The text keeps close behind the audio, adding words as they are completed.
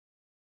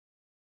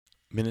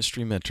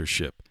Ministry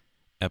Mentorship,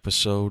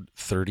 Episode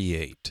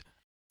 38.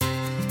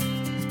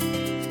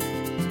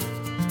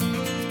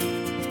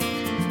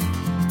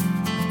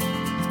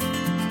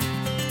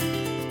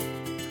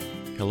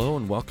 Hello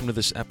and welcome to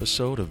this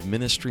episode of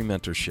Ministry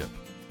Mentorship.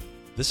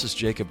 This is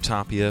Jacob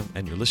Tapia,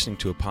 and you're listening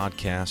to a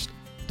podcast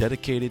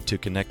dedicated to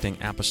connecting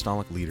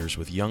apostolic leaders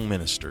with young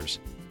ministers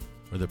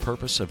for the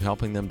purpose of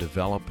helping them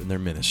develop in their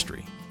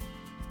ministry.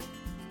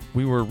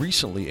 We were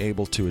recently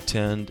able to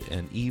attend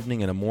an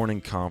evening and a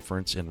morning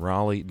conference in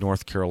Raleigh,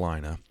 North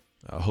Carolina.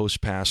 A host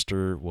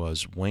pastor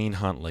was Wayne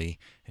Huntley,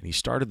 and he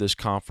started this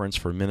conference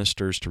for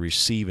ministers to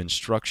receive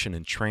instruction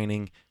and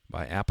training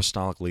by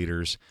apostolic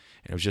leaders,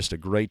 and it was just a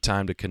great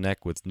time to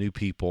connect with new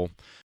people.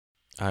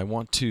 I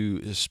want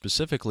to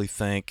specifically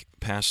thank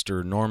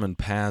Pastor Norman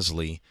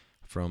Pasley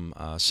from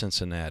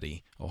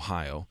Cincinnati,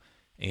 Ohio,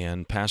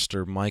 and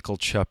Pastor Michael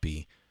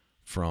Chuppy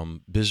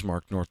from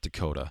Bismarck, North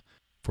Dakota,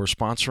 for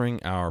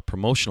sponsoring our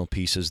promotional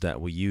pieces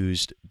that we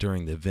used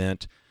during the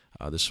event.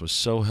 This was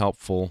so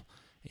helpful,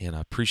 and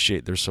I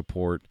appreciate their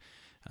support.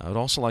 I would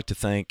also like to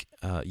thank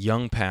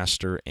Young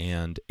Pastor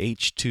and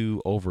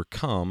H2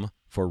 Overcome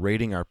for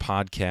rating our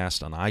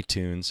podcast on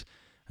iTunes.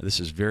 This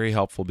is very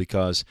helpful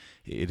because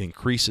it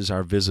increases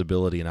our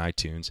visibility in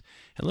iTunes.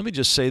 And let me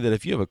just say that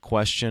if you have a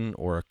question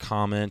or a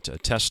comment, a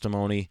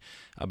testimony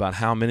about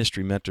how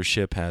Ministry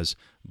Mentorship has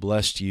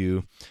blessed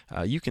you,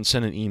 you can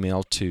send an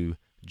email to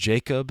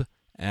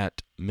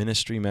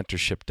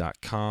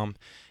jacob@ministrymentorship.com.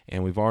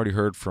 And we've already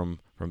heard from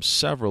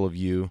several of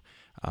you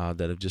that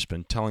have just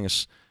been telling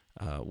us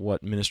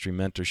what Ministry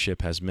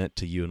Mentorship has meant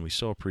to you, and we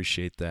so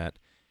appreciate that.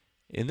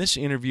 In this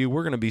interview,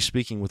 we're going to be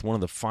speaking with one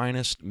of the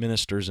finest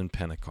ministers in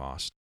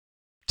Pentecost.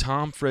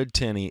 Tom Fred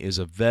Tenney is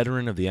a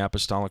veteran of the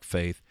apostolic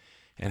faith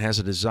and has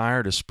a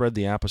desire to spread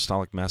the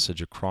apostolic message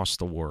across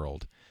the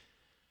world.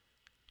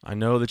 I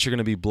know that you're going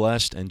to be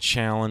blessed and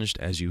challenged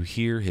as you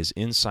hear his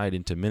insight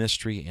into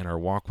ministry and our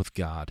walk with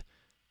God.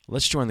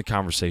 Let's join the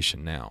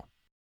conversation now.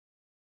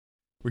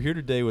 We're here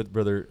today with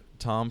Brother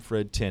Tom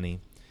Fred Tenney,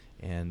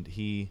 and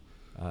he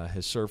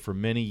has served for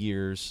many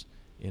years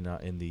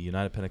in the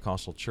United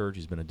Pentecostal Church.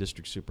 He's been a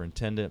district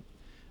superintendent,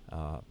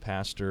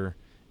 pastor,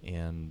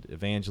 and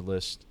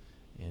evangelist,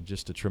 and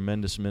just a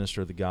tremendous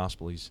minister of the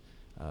gospel. He's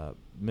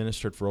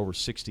ministered for over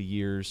 60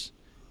 years,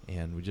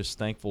 and we're just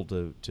thankful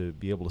to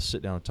be able to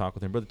sit down and talk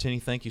with him. Brother Tenney,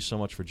 thank you so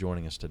much for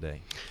joining us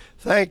today.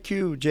 Thank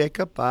you,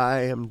 Jacob.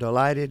 I am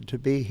delighted to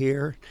be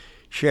here,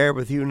 share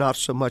with you not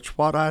so much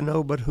what I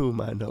know, but whom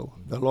I know,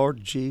 the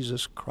Lord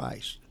Jesus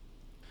Christ.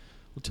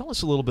 Well, tell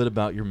us a little bit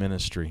about your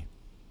ministry.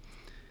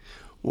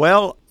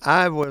 Well,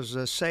 I was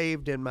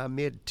saved in my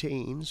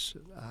mid-teens.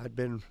 I'd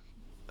been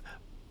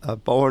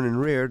born and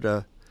reared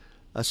a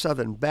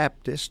Southern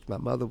Baptist. My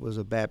mother was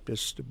a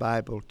Baptist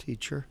Bible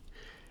teacher.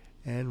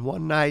 And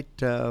one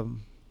night,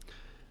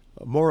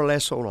 more or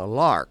less on a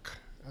lark,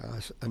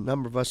 a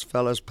number of us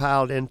fellows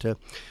piled into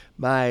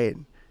my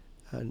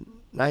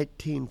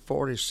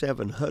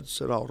 1947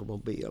 Hudson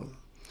automobile,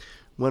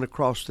 went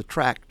across the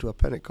track to a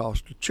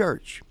Pentecostal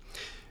church.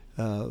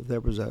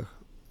 There was a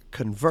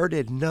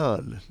converted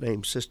nun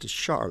named Sister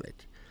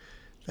Charlotte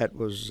that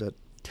was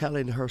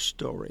telling her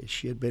story.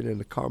 She had been in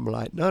the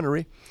Carmelite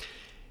nunnery,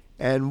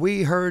 and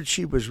we heard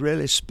she was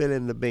really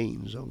spilling the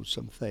beans on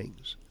some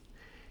things.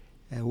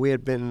 And we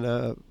had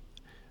been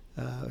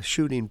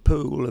shooting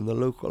pool in the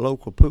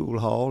local pool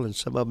hall, and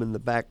some of them in the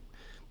back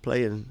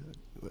playing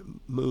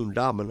moon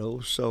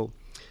dominoes. So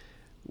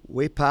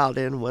we piled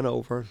in, went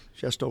over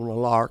just on a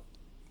lark,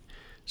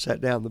 sat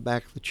down in the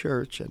back of the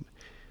church, and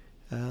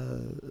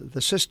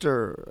the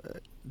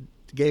sister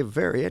gave a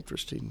very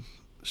interesting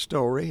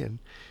story and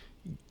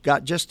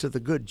got just to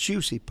the good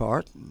juicy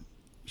part, and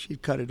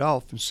she'd cut it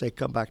off and say,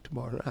 "Come back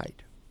tomorrow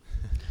night."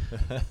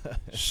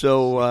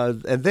 So,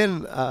 and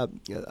then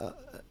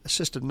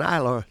Sister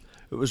Nyla,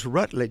 it was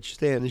Rutledge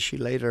then, and she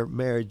later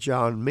married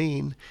John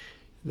Mean.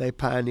 They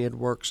pioneered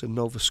works in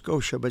Nova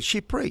Scotia, but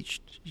she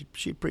preached.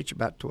 She preached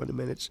about 20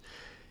 minutes.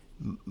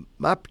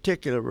 My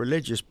particular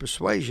religious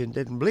persuasion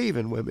didn't believe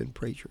in women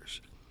preachers,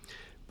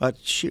 but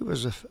she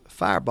was a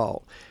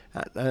fireball.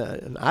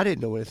 And I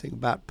didn't know anything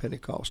about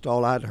Pentecost.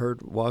 All I'd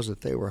heard was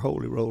that they were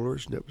holy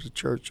rollers, and it was a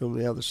church on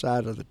the other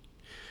side of the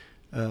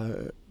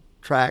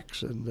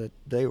tracks, and that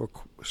they were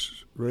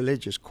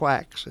religious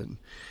quacks, and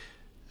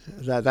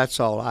that's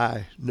all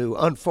I knew,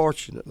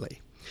 unfortunately.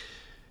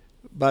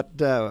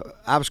 But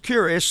I was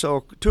curious,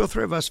 so 2 or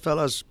 3 of us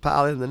fellas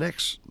piled in the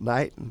next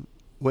night and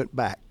went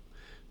back,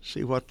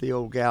 see what the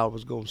old gal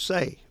was going to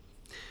say.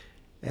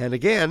 And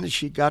again,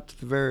 she got to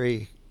the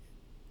very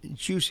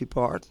juicy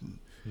part and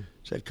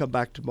said, "Come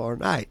back tomorrow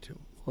night."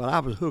 Well, I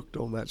was hooked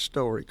on that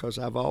story because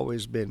I've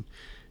always been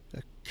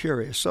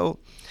curious. So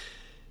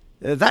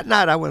that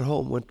night I went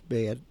home, went to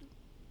bed,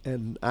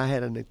 and I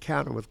had an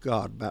encounter with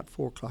God about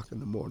 4 o'clock in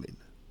the morning.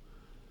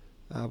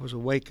 I was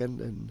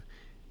awakened, and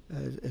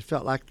it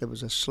felt like there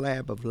was a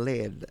slab of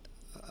lead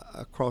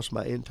across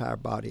my entire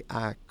body.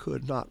 I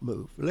could not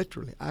move.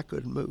 Literally, I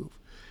couldn't move.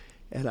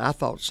 And I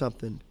thought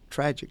something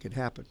tragic had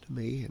happened to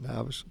me, and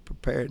I was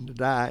preparing to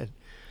die.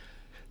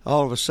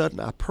 all of a sudden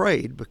I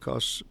prayed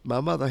because my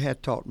mother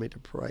had taught me to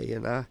pray,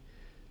 and I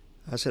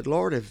said,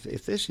 Lord,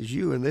 if this is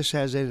you and this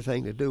has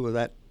anything to do with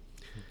that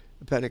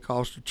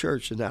Pentecostal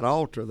church and that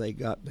altar they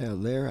got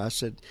down there, I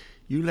said,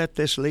 you let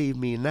this leave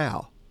me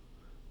now.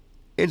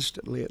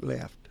 Instantly it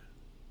left.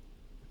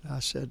 I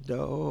said,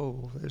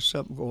 oh, there's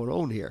something going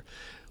on here.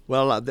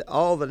 Well,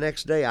 all the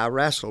next day I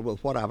wrestled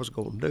with what I was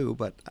going to do,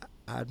 but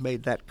I'd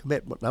made that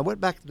commitment. And I went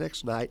back the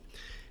next night,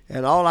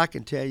 and all I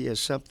can tell you is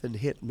something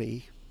hit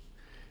me,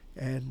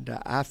 and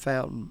I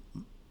found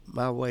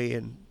my way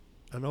in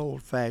an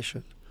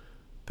old-fashioned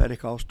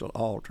Pentecostal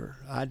altar.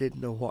 I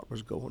didn't know what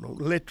was going on,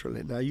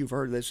 literally. Now, you've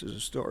heard this as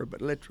a story,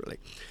 but literally.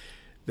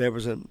 There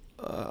was an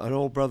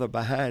old brother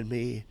behind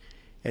me,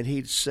 and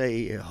he'd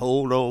say,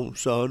 hold on,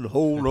 son,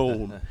 hold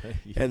on.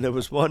 Yeah. And there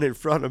was one in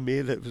front of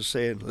me that was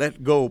saying,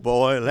 let go,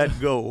 boy, let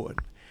go.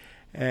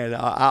 And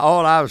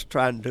all I was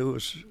trying to do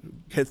was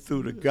get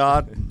through to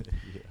God. And,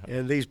 yeah.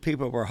 And these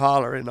people were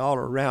hollering all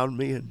around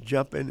me and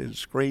jumping and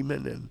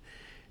screaming. And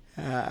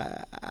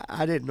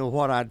I didn't know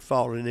what I'd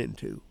fallen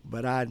into.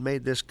 But I'd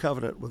made this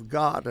covenant with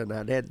God, and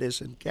I'd had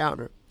this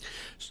encounter.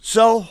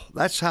 So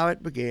that's how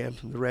it began.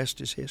 The rest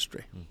is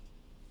history.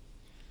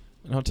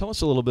 Now, tell us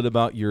a little bit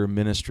about your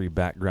ministry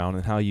background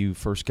and how you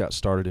first got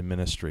started in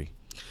ministry.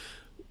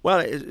 Well,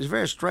 it's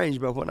very strange,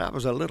 but when I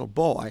was a little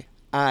boy,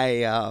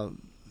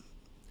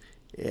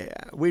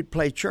 we'd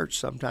play church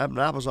sometime,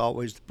 and I was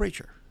always the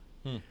preacher.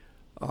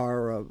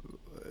 Or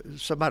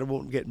somebody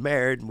wouldn't get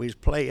married, and we was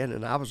playing,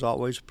 and I was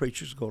always the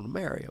preacher's going to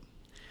marry him.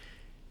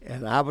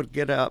 And I would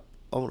get up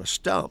on a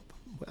stump.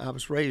 I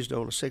was raised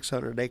on a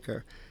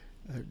 600-acre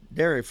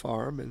dairy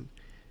farm, and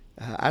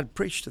I'd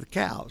preach to the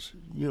cows,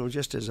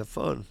 just as a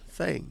fun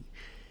thing.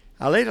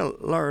 I later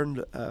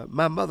learned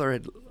my mother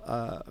had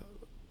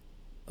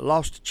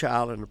lost a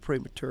child in a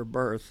premature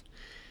birth,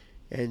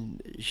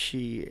 and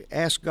she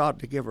asked God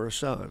to give her a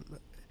son,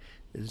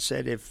 and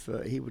said if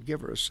he would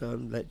give her a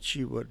son, that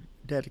she would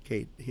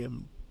dedicate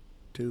him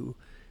to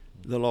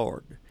the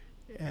Lord.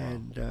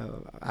 And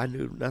I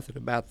knew nothing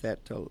about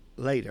that till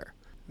later.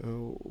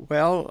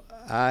 Well,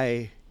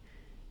 I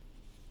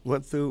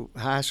went through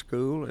high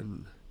school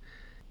and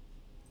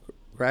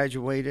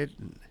graduated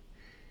and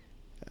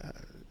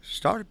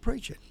started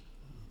preaching,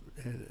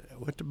 and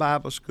went to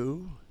Bible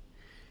school,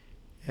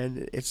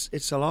 and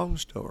it's a long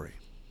story.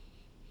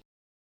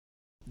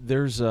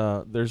 There's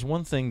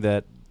one thing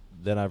that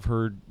I've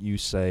heard you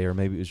say, or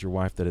maybe it was your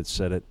wife that had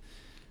said it,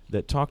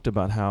 that talked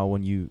about how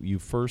when you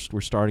first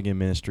were starting in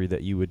ministry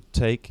that you would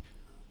take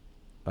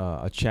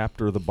a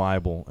chapter of the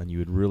Bible and you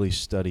would really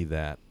study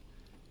that.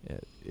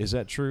 Is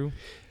that true?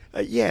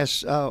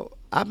 Yes.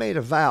 I made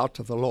a vow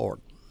to the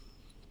Lord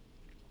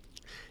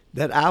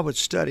that I would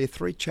study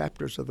 3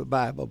 chapters of the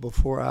Bible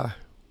before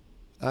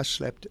I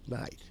slept at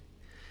night.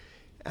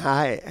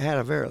 I had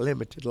a very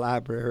limited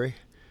library.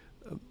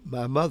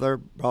 My mother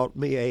brought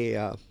me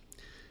a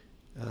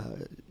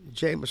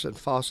Jameson,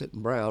 Fawcett,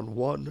 and Brown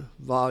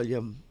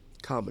 1-volume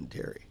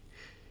commentary.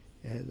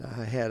 And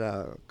I had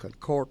a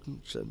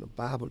concordance and a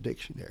Bible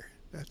dictionary.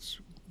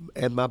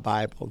 And my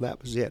Bible. That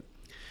was it.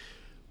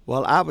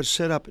 Well, I would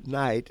sit up at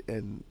night,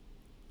 and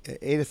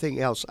anything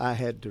else I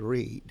had to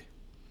read,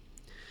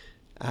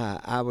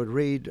 I would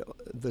read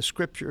the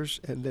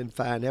scriptures and then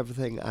find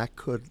everything I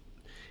could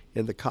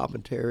in the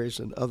commentaries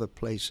and other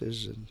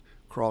places and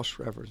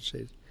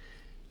cross-references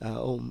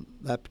on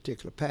that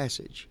particular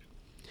passage.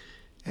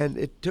 And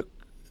it took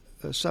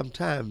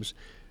sometimes.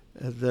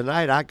 The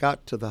night I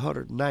got to the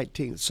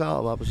 119th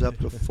Psalm, I was up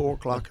till 4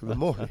 o'clock in the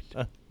morning.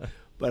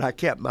 But I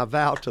kept my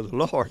vow to the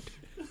Lord.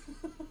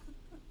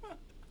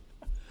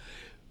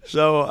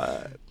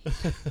 So,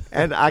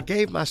 and I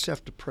gave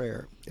myself to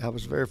prayer. I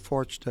was very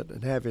fortunate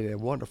in having a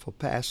wonderful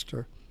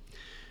pastor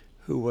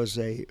who was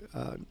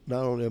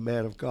not only a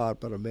man of God,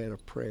 but a man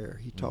of prayer.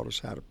 He taught us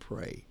how to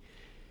pray.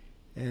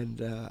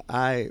 And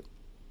I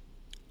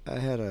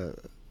had a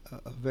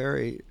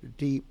very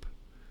deep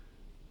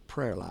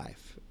prayer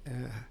life.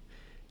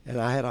 And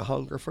I had a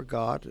hunger for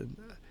God. And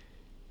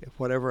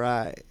whatever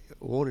I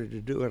wanted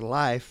to do in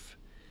life,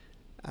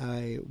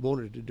 I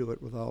wanted to do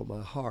it with all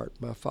my heart.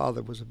 My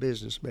father was a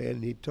businessman,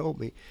 and he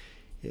told me,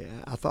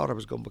 I thought I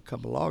was going to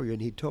become a lawyer,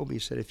 and he told me, he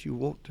said, if you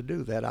want to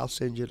do that, I'll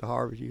send you to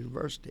Harvard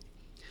University.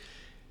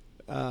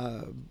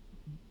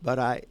 But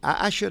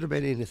I should have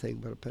been anything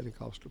but a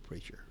Pentecostal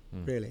preacher,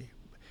 really.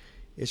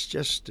 It's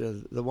just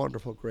the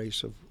wonderful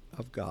grace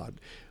of God.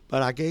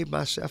 But I gave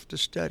myself to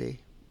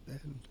study,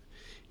 and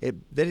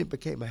then it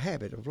became a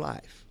habit of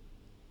life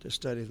to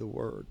study the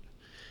Word.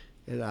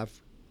 And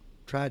I've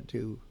tried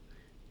to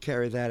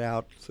carry that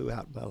out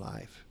throughout my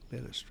life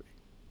ministry.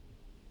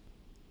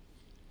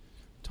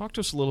 Talk to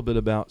us a little bit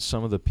about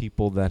some of the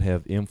people that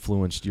have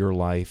influenced your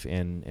life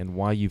and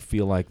why you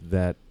feel like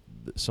that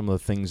some of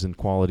the things and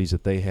qualities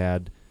that they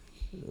had,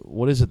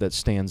 what is it that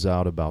stands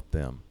out about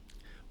them?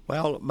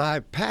 Well,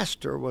 my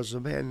pastor was a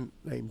man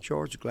named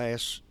George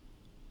Glass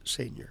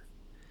Sr.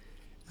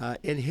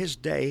 In his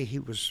day, he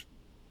was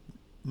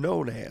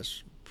known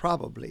as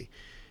probably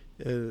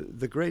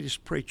the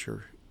greatest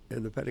preacher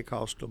in the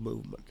Pentecostal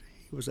movement.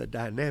 He was a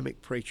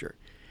dynamic preacher,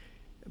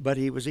 but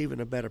he was even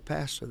a better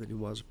pastor than he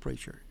was a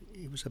preacher.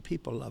 He was a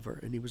people lover,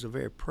 and he was a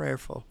very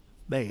prayerful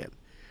man.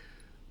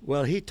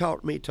 Well, he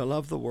taught me to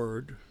love the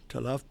Word, to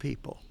love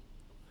people,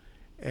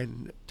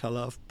 and to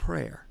love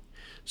prayer.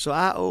 So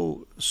I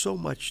owe so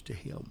much to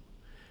him.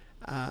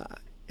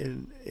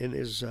 In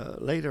his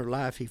later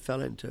life, he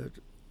fell into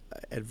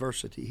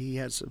adversity. He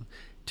had some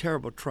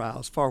terrible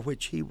trials for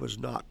which he was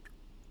not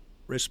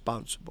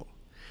responsible.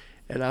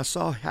 And I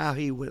saw how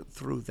he went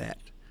through that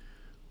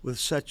with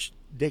such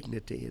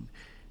dignity and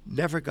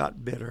never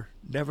got bitter,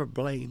 never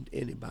blamed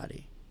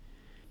anybody.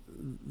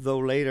 Though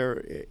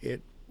later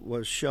it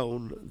was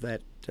shown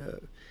that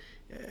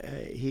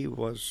he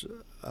was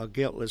a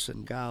guiltless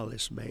and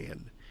guileless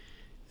man.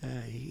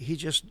 He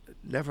just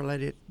never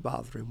let it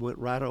bother him, went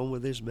right on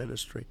with his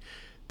ministry,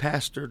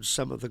 pastored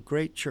some of the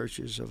great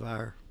churches of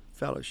our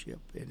fellowship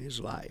in his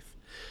life.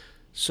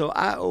 So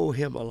I owe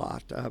him a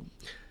lot.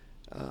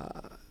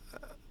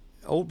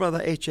 Old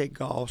Brother H.A.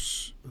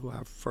 Goss, who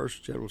our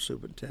first general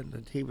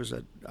superintendent, he was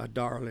a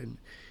darling.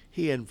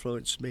 He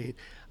influenced me.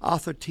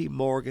 Arthur T.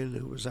 Morgan,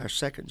 who was our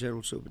second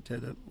general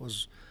superintendent,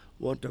 was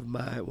one of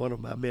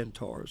my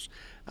mentors.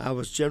 I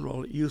was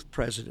general youth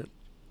president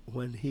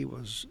when he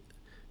was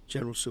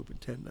general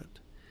superintendent,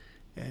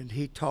 and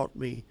he taught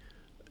me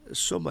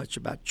so much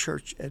about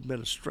church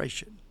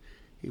administration.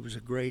 He was a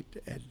great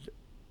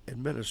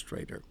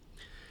administrator.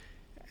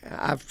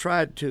 I've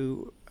tried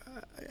to,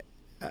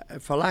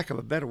 for lack of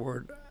a better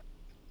word,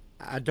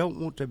 I don't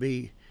want to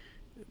be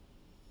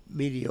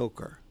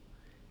mediocre.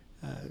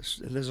 And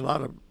there's a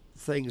lot of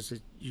things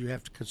that you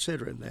have to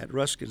consider in that.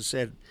 Ruskin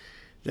said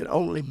that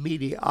only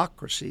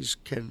mediocrities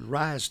can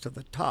rise to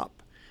the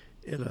top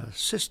in a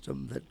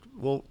system that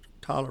won't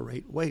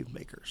tolerate wave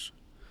makers.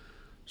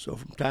 So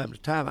from time to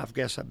time, I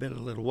guess I've been a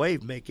little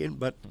wave making,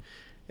 but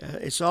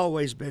it's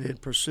always been in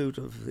pursuit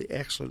of the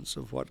excellence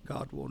of what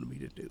God wanted me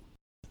to do.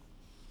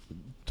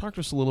 Talk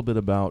to us a little bit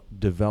about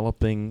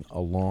developing a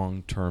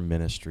long-term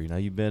ministry. Now,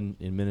 you've been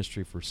in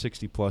ministry for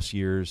 60-plus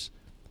years.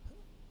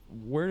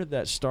 Where did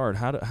that start?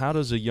 How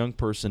does a young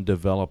person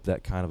develop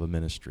that kind of a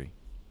ministry?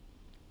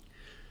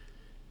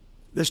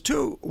 There's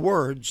two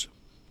words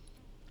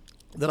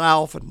that I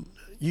often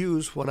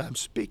use when I'm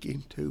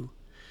speaking to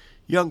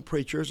young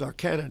preachers or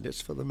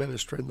candidates for the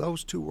ministry, and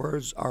those two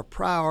words are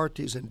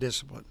priorities and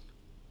discipline.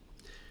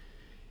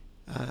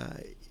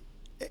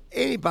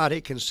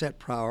 Anybody can set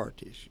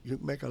priorities. You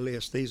can make a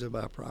list, these are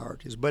my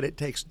priorities, but it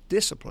takes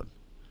discipline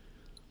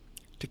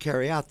to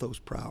carry out those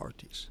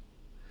priorities.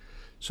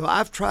 So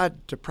I've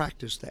tried to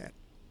practice that.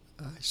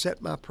 I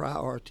set my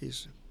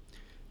priorities,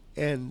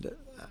 and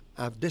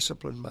I've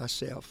disciplined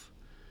myself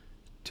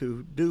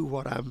to do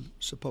what I'm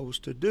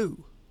supposed to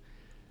do.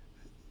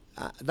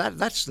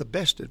 That's the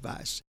best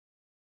advice.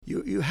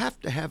 You have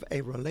to have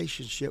a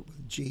relationship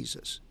with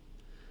Jesus.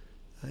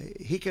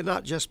 He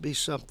cannot just be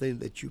something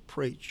that you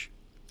preach.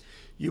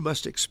 You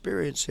must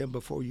experience him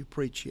before you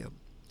preach him.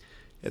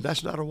 And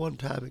that's not a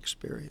one-time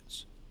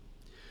experience.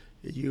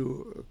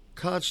 You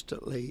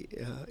constantly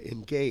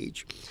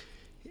engage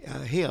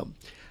him.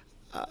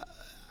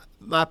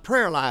 My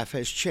prayer life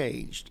has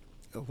changed.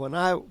 When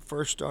I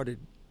first started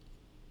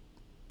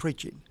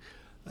preaching,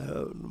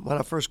 when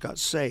I first got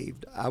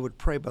saved, I would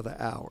pray by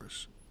the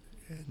hours,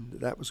 and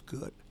that was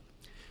good.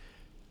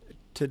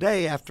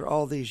 Today, after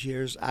all these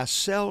years, I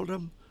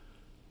seldom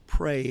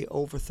pray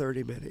over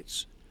 30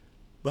 minutes,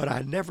 but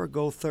I never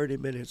go 30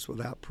 minutes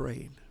without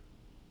praying,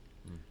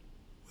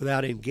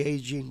 without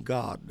engaging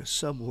God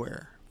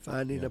somewhere,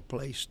 finding a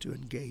place to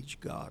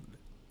engage God.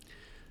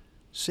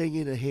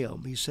 Singing a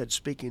hymn, he said,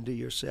 speaking to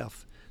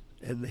yourself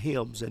and the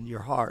hymns in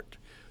your heart.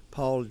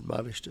 Paul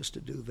admonished us to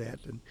do that.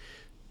 And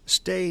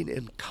staying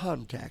in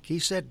contact. He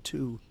said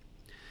to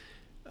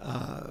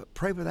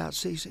pray without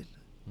ceasing.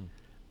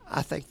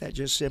 I think that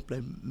just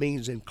simply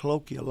means, in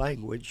colloquial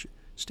language,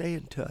 stay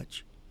in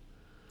touch.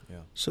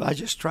 Yeah. So I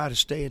just try to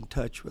stay in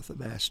touch with the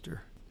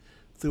Master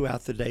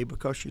throughout the day,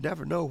 because you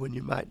never know when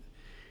you might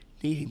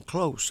need him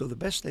close. So the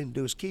best thing to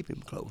do is keep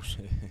him close.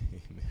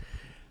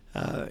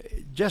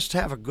 Just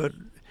have a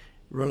good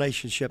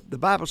relationship. The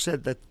Bible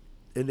said that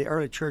in the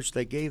early church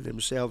they gave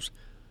themselves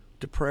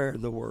to prayer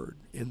and the Word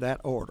in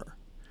that order.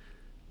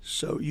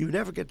 So you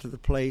never get to the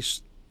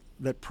place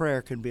that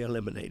prayer can be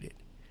eliminated.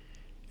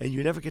 And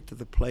you never get to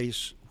the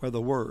place where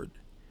the Word.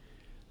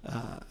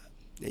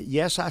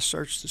 Yes, I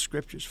search the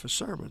Scriptures for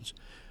sermons,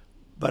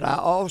 but I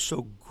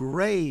also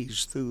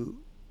graze through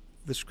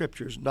the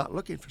Scriptures, not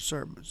looking for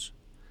sermons,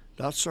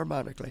 not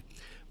sermonically,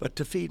 but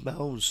to feed my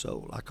own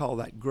soul. I call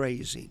that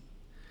grazing.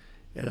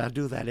 And I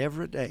do that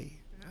every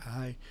day.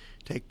 I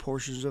take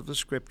portions of the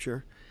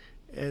Scripture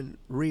and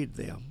read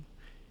them.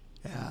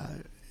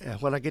 And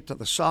when I get to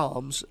the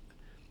Psalms,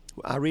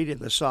 I read in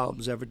the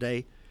Psalms every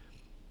day.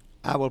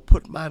 I will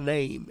put my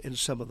name in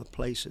some of the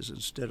places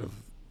instead of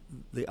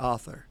the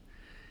author.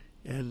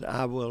 And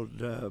I will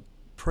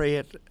pray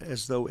it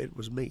as though it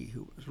was me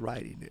who was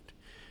writing it,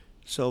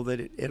 so that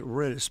it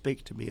really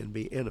speak to me and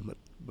be intimate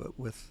but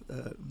with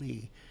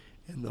me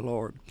and the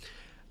Lord.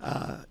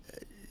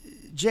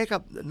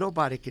 Jacob,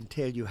 nobody can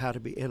tell you how to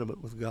be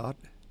intimate with God.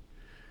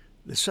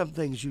 There's some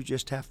things you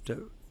just have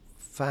to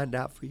find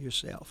out for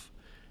yourself,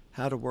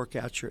 how to work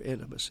out your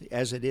intimacy,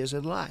 as it is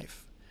in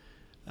life.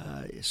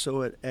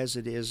 As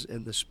it is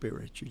in the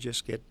Spirit. You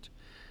just get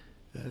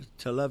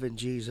to loving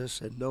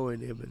Jesus and knowing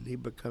Him, and He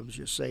becomes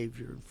your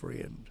Savior and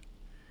friend,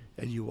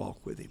 and you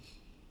walk with Him.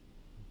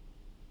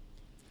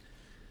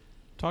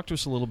 Talk to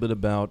us a little bit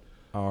about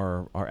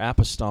our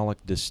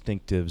apostolic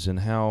distinctives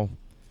and how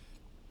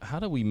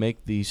do we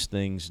make these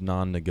things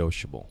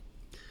non-negotiable?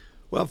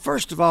 Well,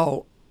 first of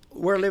all,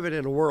 we're living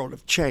in a world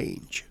of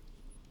change.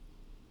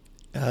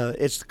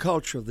 It's the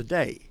culture of the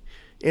day.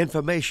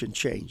 Information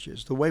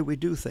changes. The way we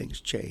do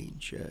things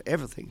change.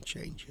 Everything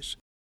changes.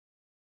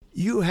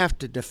 You have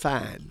to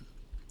define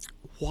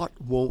what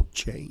won't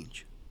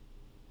change.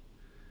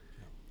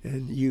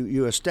 And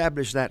you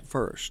establish that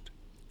first.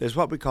 There's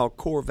what we call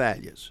core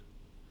values.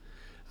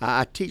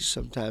 I teach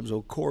sometimes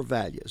on core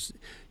values.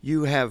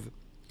 You have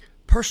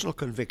personal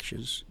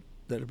convictions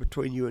that are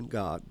between you and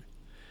God.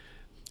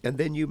 And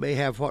then you may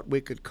have what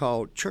we could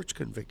call church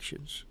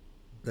convictions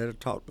that are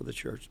taught by the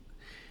church.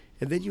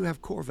 And then you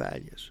have core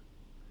values.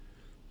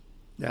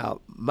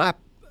 Now,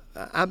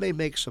 I may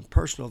make some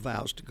personal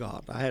vows to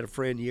God. I had a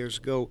friend years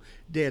ago,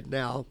 dead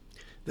now,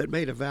 that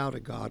made a vow to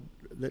God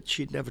that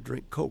she'd never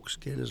drink Cokes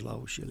again as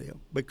long as she lived,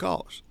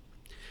 because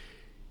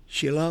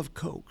she loved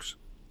Cokes,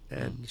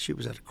 and she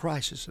was at a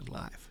crisis in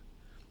life.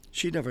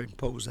 She never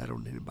imposed that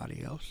on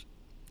anybody else.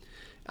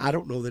 I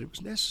don't know that it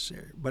was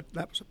necessary, but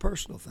that was a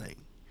personal thing.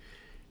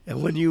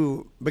 And when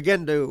you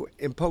begin to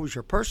impose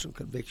your personal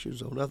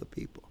convictions on other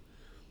people,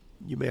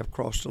 you may have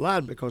crossed the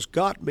line, because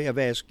God may have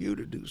asked you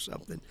to do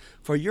something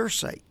for your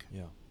sake,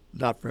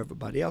 not for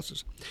everybody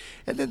else's.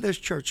 And then there's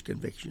church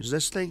convictions.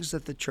 There's things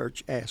that the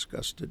church asks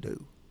us to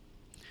do.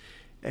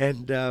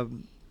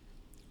 And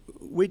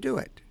we do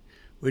it.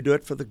 We do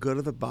it for the good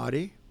of the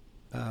body.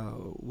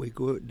 We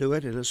do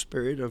it in a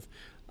spirit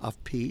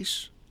of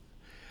peace.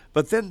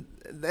 But then,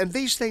 and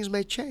these things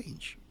may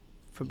change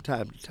from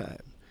time to time.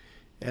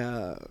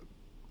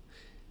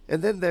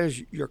 And then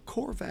there's your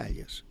core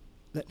values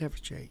that never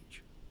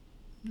change.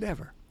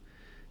 Never.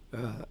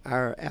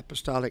 Our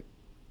apostolic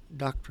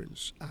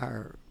doctrines,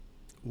 our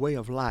way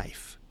of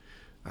life,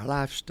 our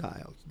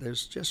lifestyle.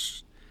 There's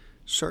just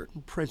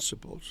certain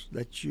principles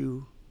that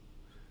you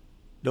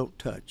don't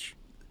touch.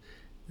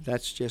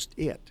 That's just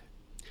it.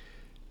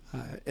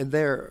 And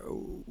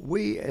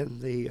we in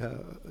the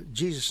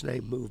Jesus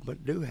Name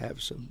movement do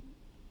have some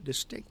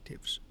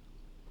distinctives.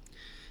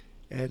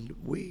 And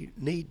we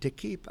need to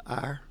keep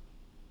our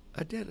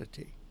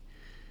identity.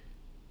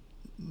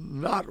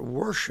 Not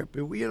worship.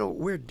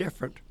 We're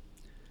different.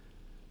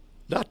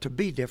 Not to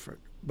be different,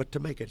 but to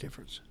make a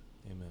difference.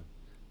 Amen.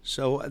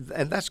 So,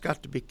 and that's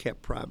got to be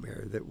kept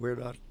primary, that we're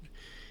not,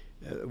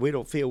 we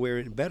don't feel we're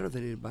any better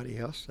than anybody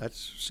else.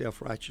 That's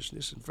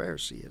self-righteousness and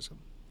Phariseeism.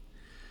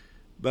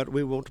 But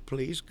we want to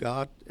please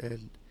God,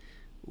 and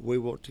we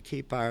want to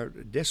keep our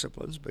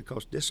disciplines,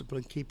 because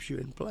discipline keeps you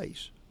in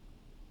place.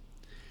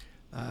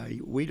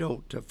 We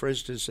don't, for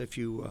instance, if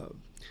you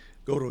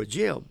go to a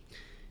gym,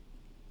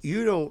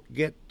 you don't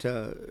get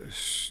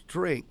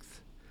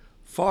strength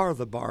for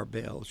the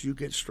barbells. You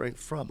get strength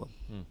from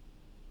them.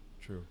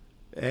 True.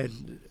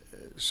 And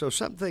so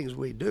some things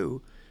we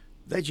do,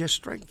 they just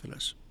strengthen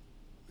us.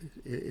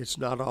 It's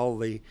not all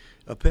the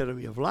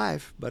epitome of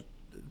life, but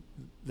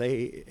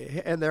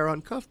they're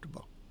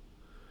uncomfortable.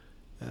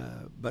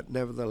 But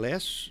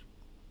nevertheless,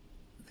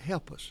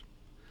 help us.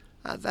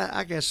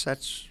 I guess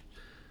that's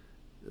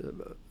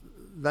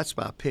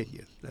my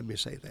opinion. Let me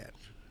say that.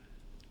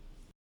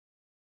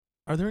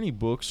 Are there any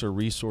books or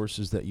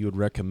resources that you would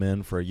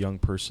recommend for a young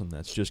person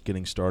that's just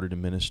getting started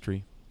in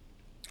ministry?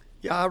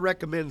 Yeah, I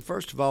recommend,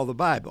 first of all, the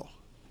Bible.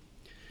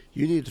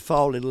 You need to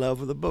fall in love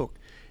with the book.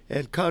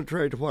 And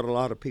contrary to what a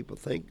lot of people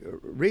think,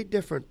 read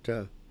different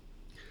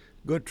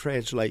good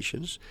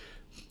translations.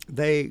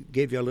 They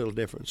give you a little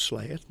different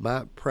slant.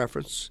 My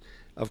preference,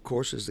 of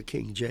course, is the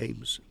King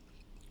James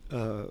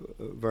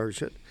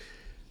version.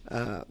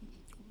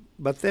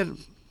 But then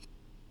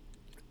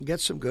get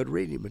some good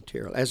reading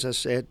material. As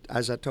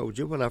I told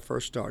you, when I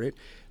first started,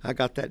 I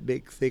got that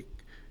big, thick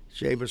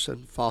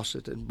Jameson,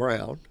 Fawcett, and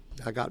Brown.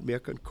 I got me a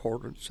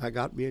concordance. I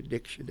got me a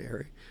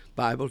dictionary,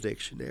 Bible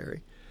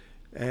dictionary.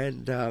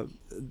 And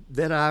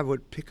then I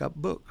would pick up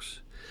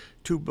books.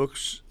 2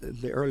 books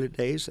in the early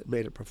days that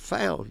made a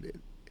profound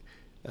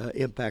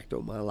impact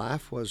on my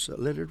life was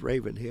Leonard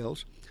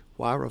Ravenhill's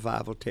Why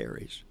Revival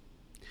Tarries,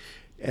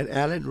 and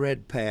Alan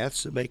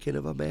Redpath's The Making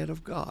of a Man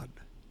of God.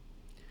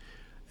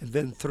 And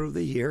then through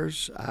the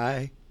years,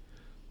 I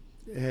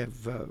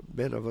have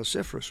been a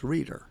vociferous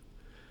reader.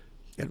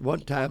 At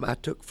one time, I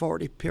took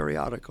 40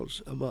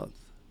 periodicals a month.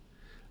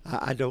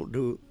 I don't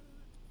do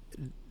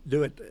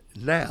it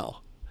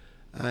now.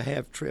 I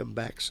have trimmed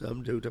back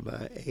some due to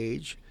my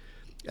age,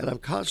 and I'm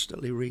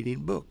constantly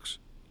reading books.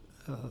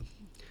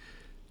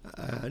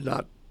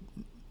 Not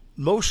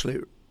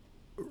mostly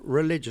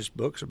religious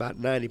books, about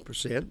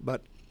 90%,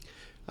 but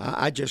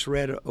I just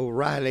read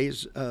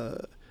O'Reilly's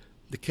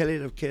the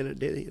killing of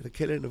Kennedy, the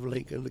killing of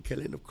Lincoln, the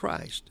killing of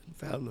Christ, and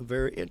found them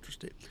very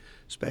interesting,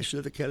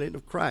 especially the killing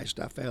of Christ.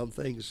 I found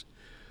things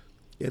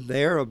in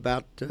there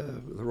about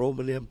the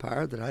Roman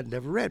Empire that I'd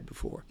never read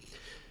before.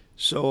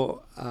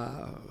 So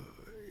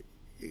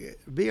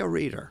be a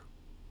reader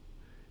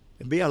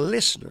and be a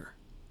listener.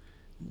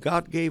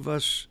 God gave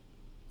us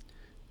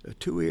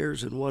 2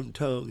 ears and 1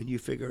 tongue, and you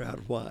figure out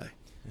why.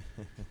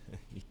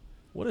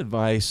 What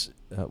advice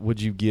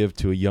would you give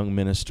to a young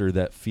minister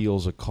that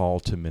feels a call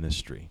to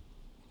ministry?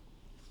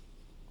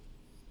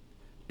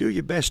 Do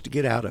your best to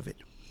get out of it.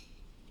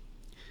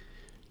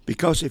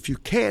 Because if you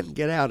can't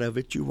get out of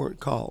it, you weren't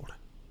called.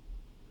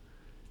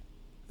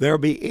 There'll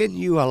be in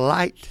you a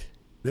light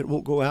that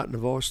won't go out and a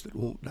voice that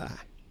won't die.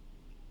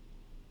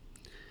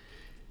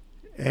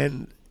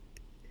 And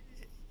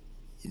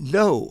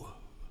know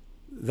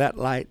that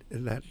light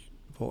and that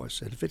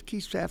voice. And if it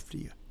keeps after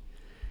you,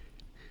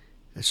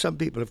 and some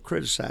people have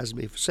criticized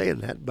me for saying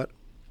that, but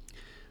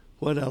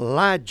when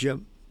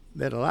Elijah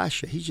met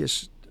Elisha, he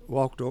just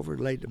walked over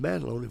and laid the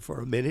mantle on him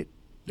for a minute,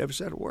 never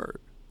said a word.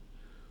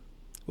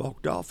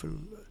 Walked off,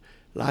 and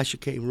Elisha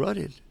came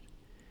running.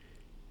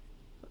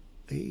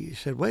 He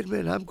said, "Wait a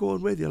minute, I'm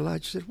going with you."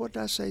 Elijah said, "What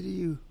did I say to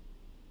you?"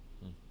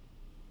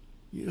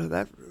 You know,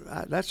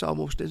 that's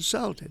almost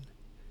insulting.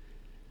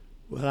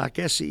 Well, I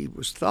guess he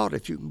was thought,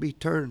 if you can be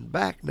turned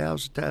back,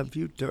 now's the time for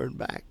you to turn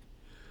back.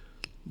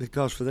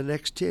 Because for the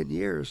next 10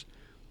 years,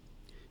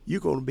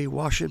 you're going to be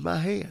washing my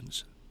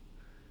hands,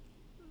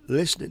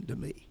 listening to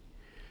me.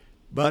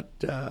 But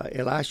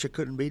Elisha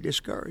couldn't be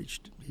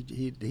discouraged.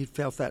 He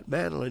felt that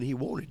mantle and he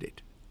wanted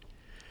it.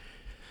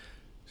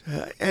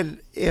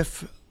 And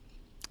if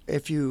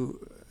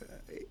you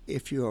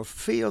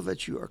feel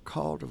that you are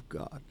called of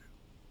God,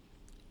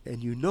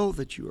 and you know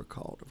that you are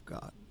called of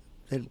God,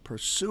 then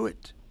pursue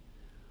it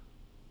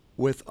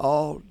with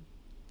all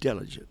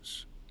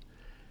diligence.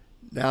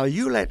 Now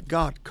you let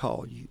God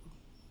call you,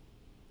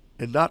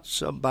 and not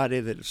somebody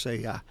that'll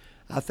say,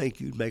 I think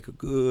you'd make a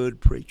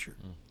good preacher.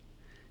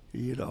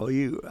 You know,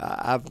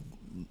 I've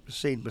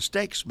seen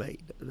mistakes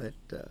made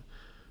that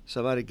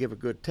somebody give a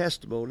good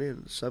testimony,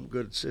 and some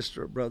good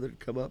sister or brother would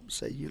come up and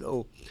say, you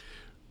know,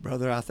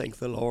 brother, I think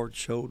the Lord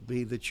showed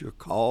me that you're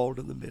called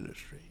in the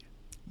ministry.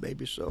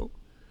 Maybe so,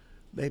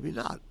 maybe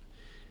not,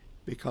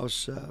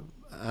 because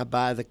I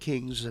buy the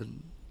kings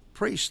and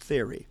priest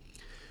theory.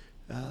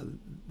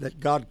 That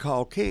God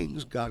called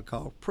kings, God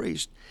called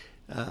priests,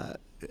 and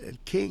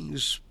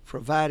kings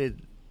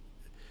provided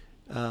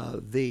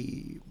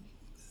the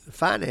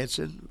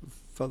financing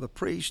for the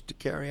priests to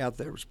carry out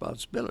their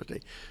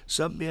responsibility.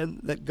 Some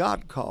men that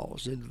God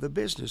calls into the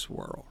business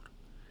world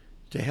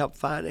to help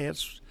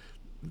finance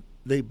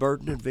the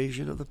burden and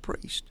vision of the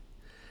priest.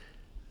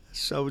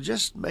 So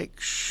just make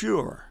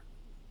sure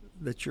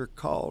that you're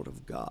called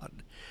of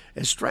God.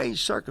 And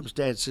strange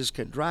circumstances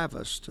can drive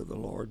us to the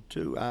Lord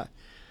too,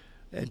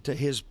 and to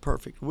His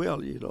perfect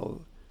will. You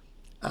know,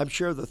 I'm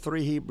sure the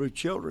 3 Hebrew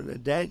children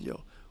and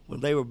Daniel,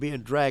 when they were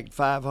being dragged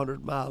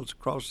 500 miles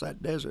across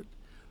that desert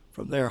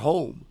from their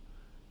home,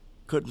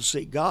 couldn't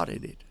see God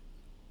in it.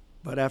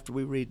 But after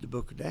we read the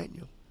book of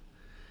Daniel,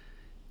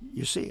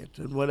 you see it.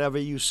 And whenever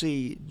you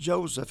see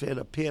Joseph in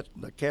a pit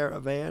and a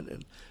caravan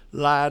and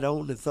lied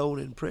on and thrown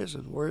in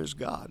prison, where is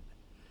God?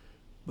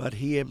 But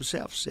he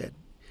himself said,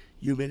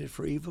 you meant it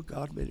for evil,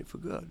 God meant it for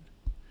good.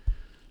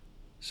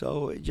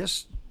 So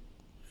just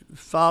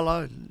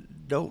follow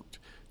and don't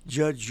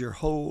judge your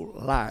whole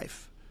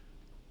life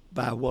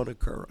by one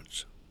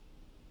occurrence.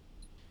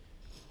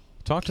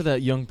 Talk to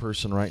that young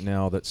person right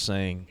now that's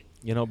saying,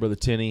 you know, Brother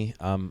Tenney,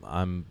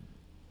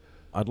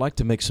 I'd like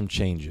to make some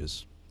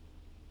changes.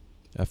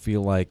 I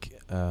feel like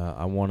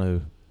I want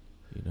to,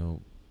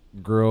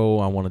 grow.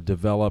 I want to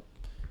develop,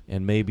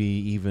 and maybe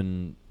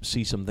even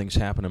see some things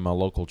happen in my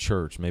local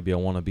church. Maybe I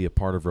want to be a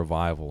part of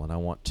revival, and I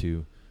want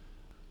to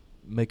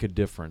make a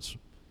difference.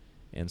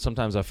 And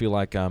sometimes I feel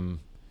like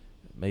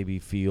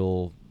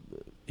feel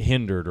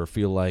hindered, or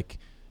feel like,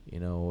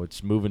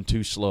 it's moving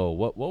too slow.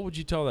 What would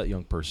you tell that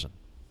young person?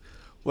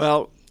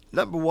 Well,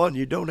 number one,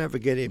 you don't ever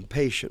get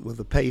impatient with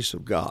the pace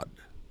of God.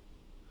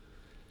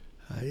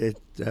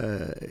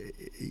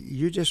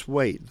 You just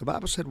wait. The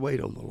Bible said wait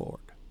on the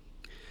Lord.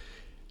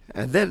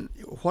 And then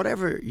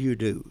whatever you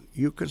do,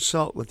 you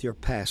consult with your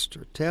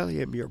pastor. Tell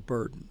him your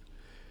burden.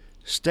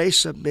 Stay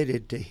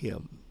submitted to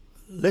him.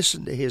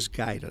 Listen to his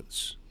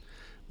guidance.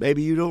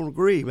 Maybe you don't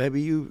agree.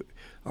 Maybe you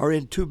are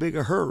in too big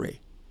a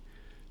hurry.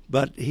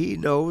 But he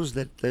knows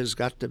that there's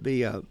got to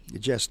be a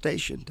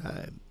gestation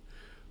time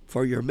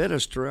for your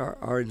minister,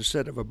 or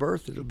instead of a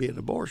birth, it'll be an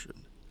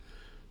abortion.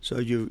 So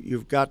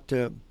you've got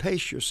to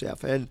pace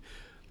yourself. And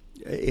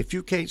if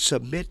you can't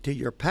submit to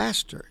your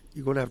pastor,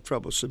 you're going to have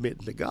trouble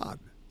submitting to God.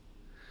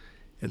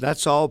 And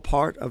that's all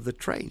part of the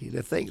training.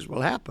 And things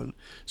will happen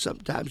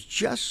sometimes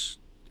just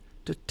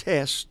to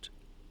test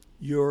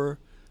your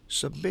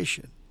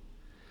submission.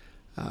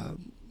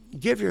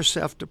 Give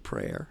yourself to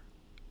prayer.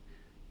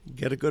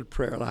 Get a good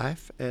prayer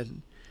life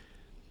and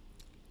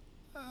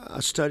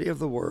a study of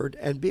the Word,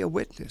 and be a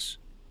witness.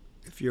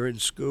 If you're in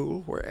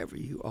school, wherever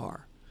you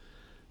are,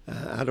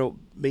 I don't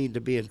mean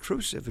to be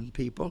intrusive in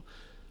people,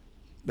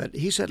 but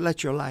he said,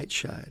 let your light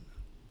shine.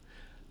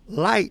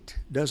 Light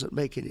doesn't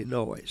make any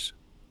noise,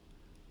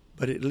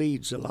 but it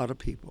leads a lot of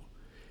people.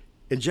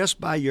 And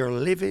just by your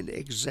living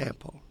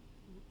example,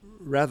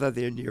 rather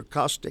than your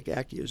caustic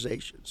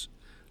accusations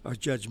or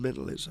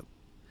judgmentalism,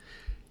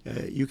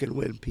 you can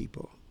win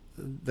people.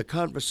 The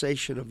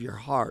conversation of your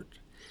heart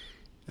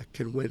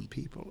can win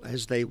people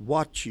as they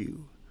watch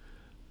you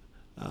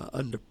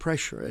under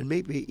pressure, and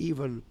maybe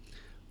even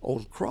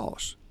on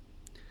cross.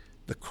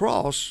 The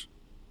cross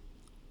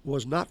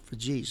was not for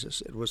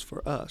Jesus, it was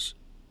for us.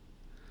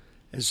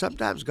 And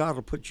sometimes God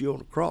will put you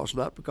on a cross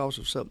not because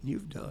of something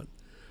you've done,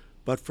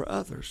 but for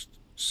others,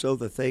 so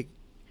that they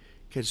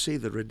can see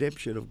the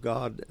redemption of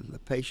God and the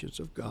patience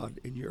of God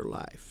in your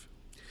life.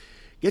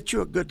 Get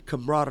you a good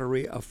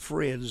camaraderie of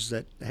friends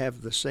that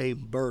have the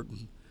same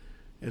burden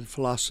and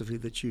philosophy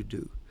that you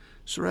do.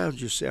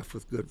 Surround yourself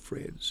with good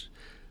friends.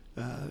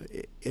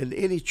 In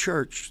any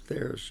church,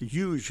 there's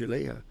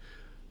usually a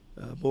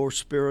more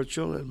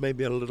spiritual and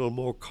maybe a little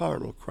more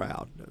carnal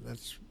crowd.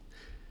 That's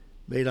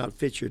may not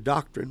fit your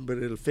doctrine, but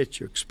it'll fit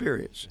your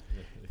experience.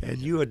 And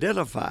you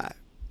identify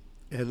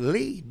and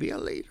lead, be a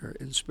leader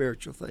in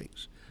spiritual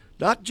things.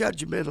 Not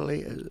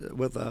judgmentally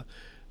with a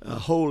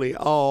holy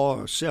awe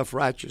or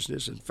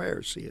self-righteousness and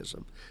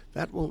Phariseeism.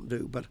 That won't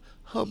do, but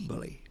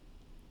humbly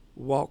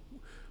walk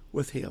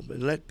with him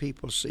and let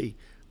people see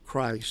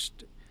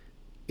Christ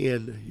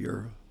in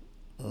your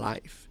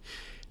life.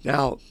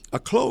 Now, a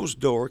closed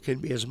door can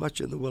be as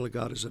much in the will of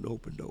God as an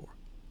open door,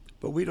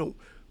 but we don't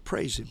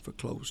praise him for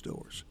closed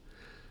doors.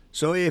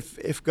 So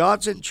if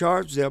God's in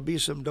charge, there'll be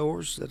some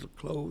doors that'll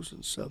close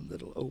and some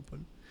that'll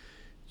open.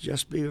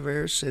 Just be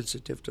very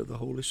sensitive to the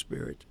Holy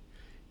Spirit.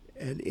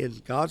 And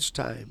in God's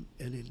time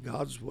and in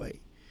God's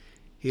way,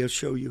 he'll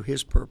show you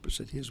his purpose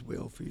and his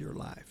will for your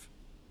life.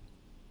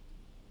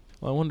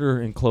 Well, I wonder,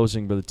 in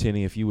closing, Brother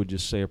Tenney, if you would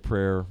just say a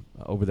prayer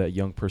over that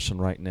young person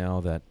right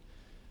now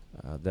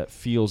that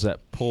feels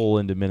that pull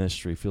into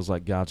ministry, feels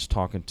like God's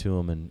talking to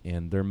them,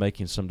 and they're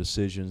making some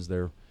decisions.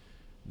 They're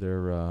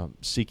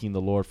seeking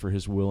the Lord for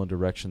his will and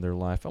direction in their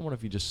life. I wonder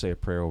if you just say a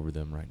prayer over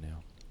them right now.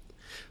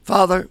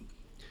 Father,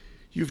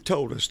 you've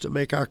told us to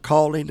make our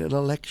calling and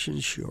election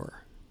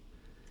sure.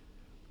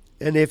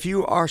 And if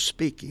you are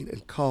speaking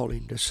and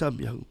calling to some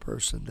young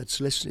person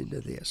that's listening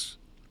to this,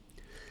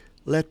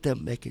 let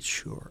them make it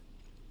sure.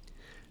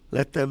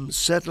 Let them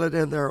settle it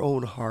in their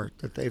own heart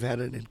that they've had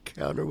an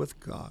encounter with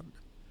God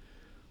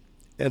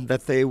and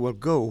that they will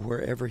go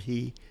wherever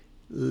he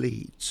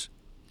leads.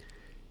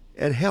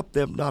 And help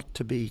them not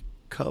to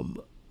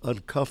become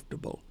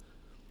uncomfortable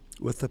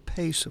with the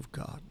pace of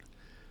God,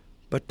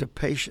 but to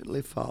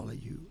patiently follow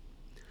you.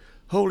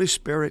 Holy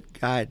Spirit,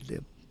 guide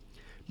them.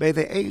 May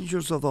the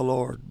angels of the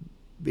Lord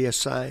be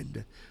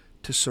assigned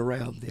to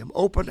surround them.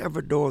 Open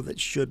every door that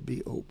should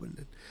be opened,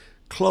 and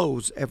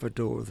close every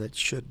door that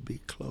should be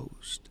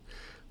closed.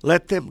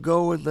 Let them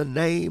go in the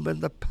name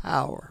and the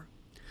power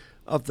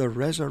of the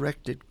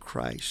resurrected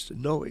Christ,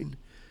 knowing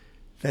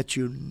that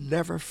you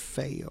never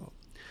fail.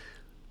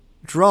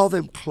 Draw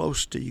them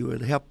close to you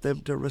and help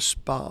them to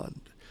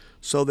respond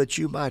so that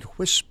you might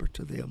whisper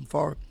to them.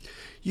 For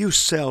you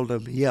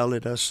seldom yell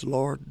at us,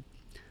 Lord,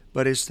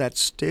 but it's that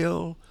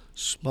still,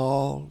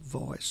 small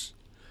voice.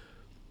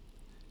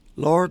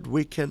 Lord,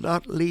 we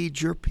cannot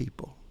lead your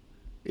people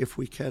if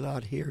we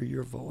cannot hear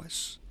your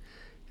voice.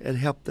 And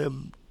help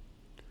them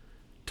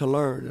to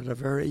learn at a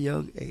very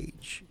young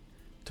age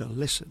to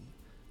listen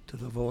to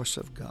the voice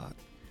of God.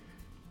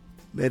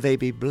 May they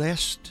be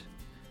blessed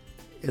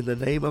in the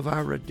name of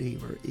our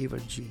Redeemer,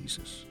 even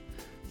Jesus,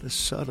 the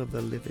Son of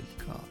the living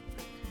God.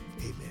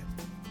 Amen.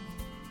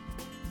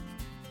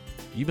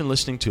 You've been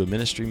listening to a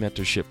Ministry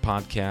Mentorship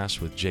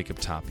podcast with Jacob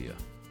Tapia.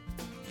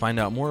 Find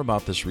out more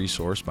about this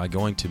resource by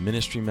going to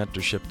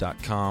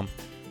ministrymentorship.com,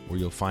 where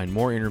you'll find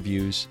more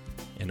interviews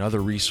and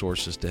other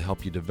resources to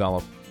help you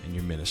develop in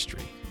your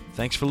ministry.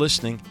 Thanks for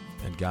listening,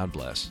 and God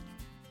bless.